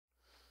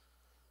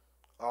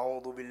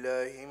أعوذ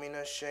بالله من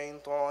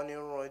الشيطان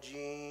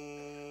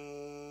الرجيم.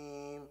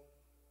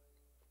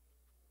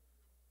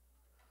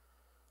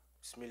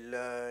 بسم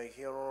الله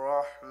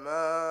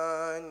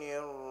الرحمن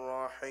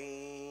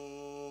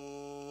الرحيم.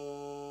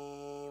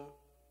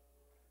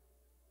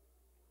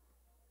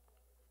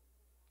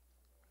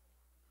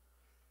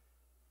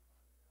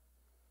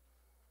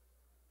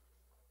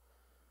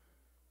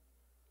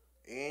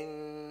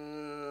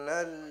 إن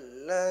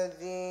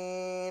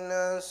الذين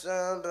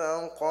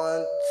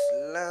سبقت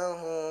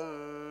لهم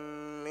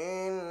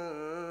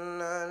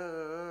منا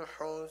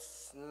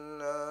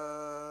الحسنى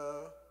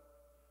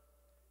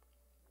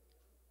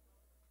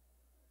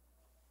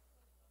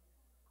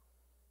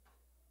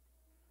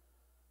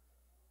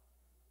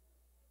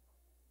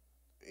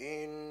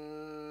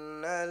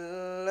إن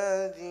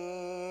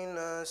الذين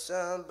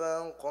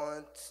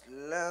سبقت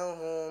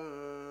لهم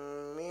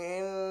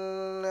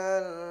منا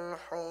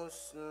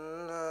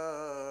الحسنى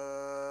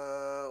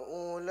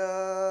أولئك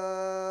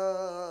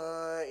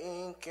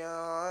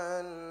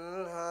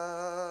عنها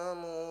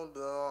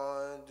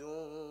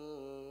مبعدون.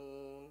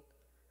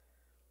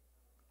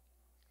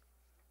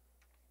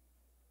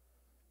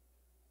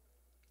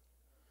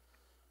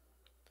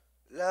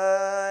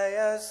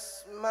 لا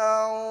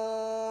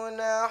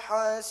يسمعون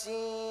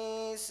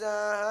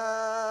حسيسها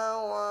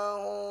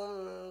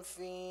وهم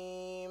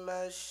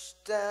فيما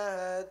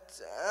اشتهت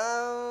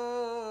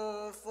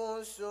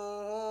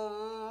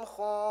أنفسهم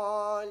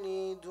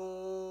خالدون.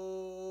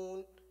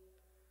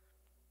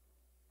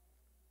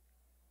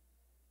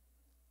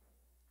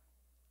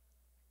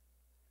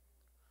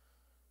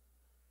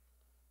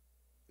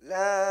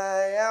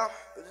 لا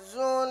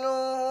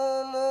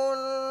يحزنهم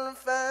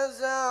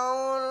الفزع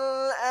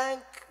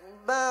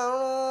الأكبر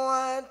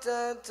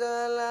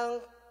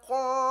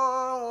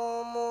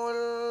وتتلقاهم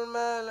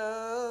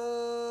الملائكة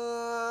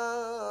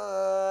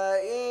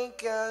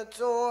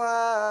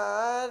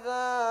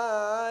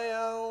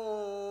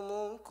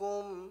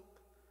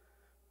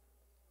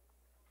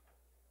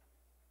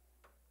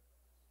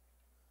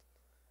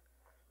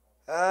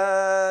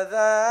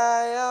هذا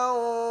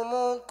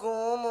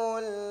يومكم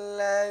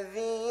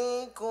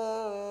الذي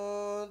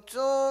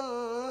كنتم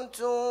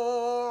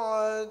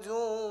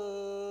توعدون.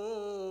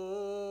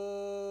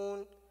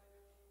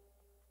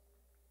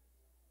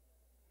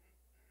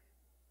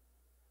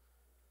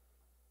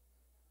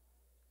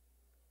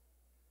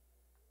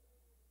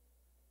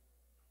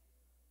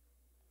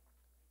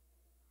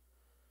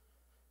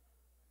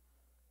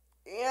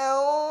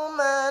 يوم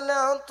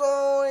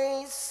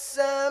نطوي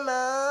السماء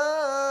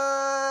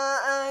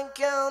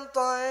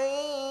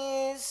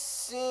كطي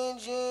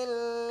السجل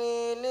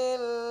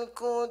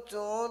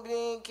للكتب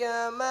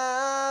كما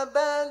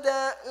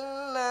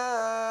بدأنا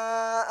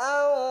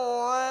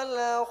أول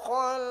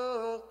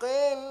خلق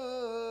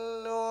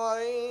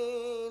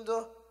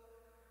نعيده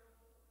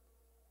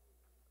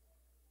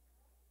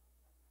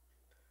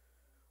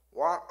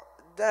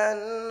وعدا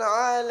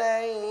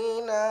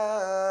علينا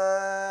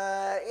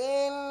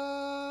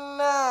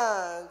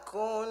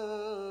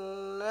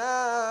كنا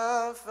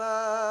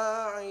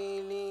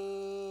فاعلين.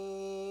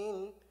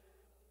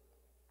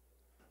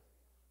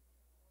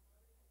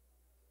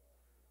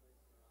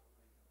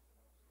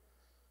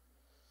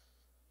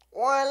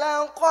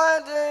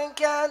 ولقد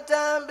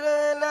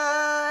كتبنا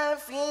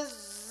في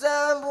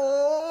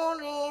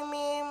الزبور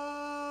من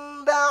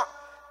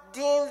بعد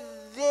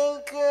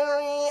الذكر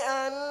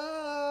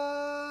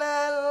أن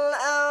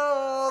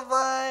الأرض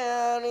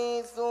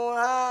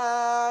يرثها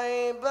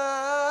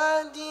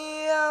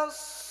عبادي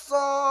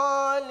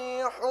الصالحون.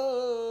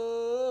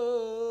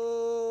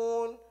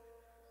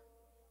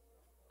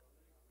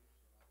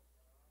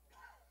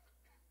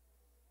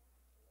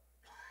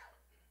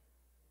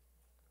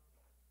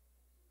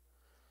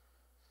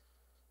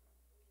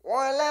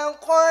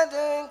 ولقد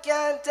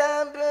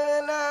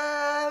كتبنا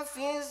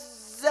في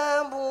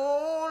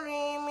الزبور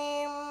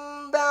من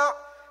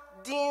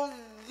بعد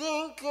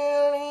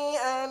الذكر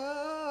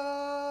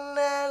أن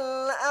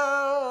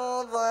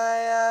الأرض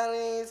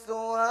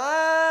يرثها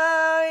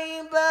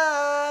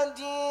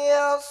عبادي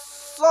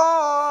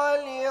الصالحون.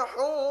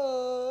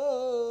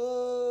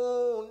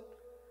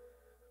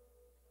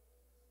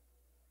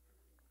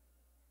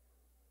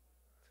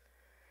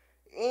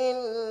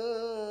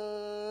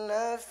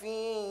 إن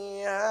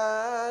في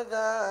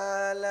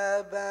هذا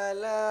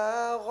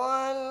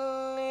لبلاغا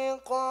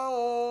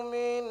لقوم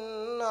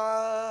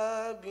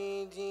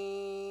عابدين.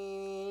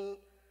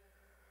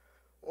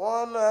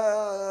 وما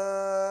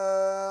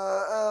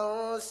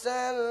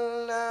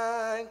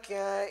أرسلناك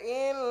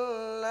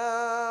إلا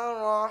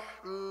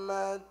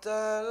رحمة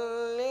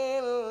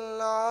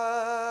للعالمين.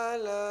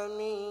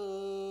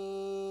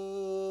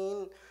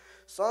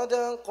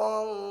 صدق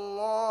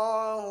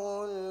الله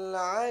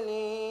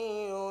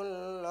العلي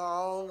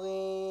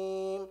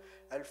العظيم.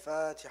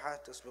 الفاتحة.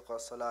 تسبق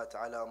الصلاة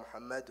على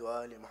محمد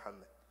وآل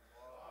محمد.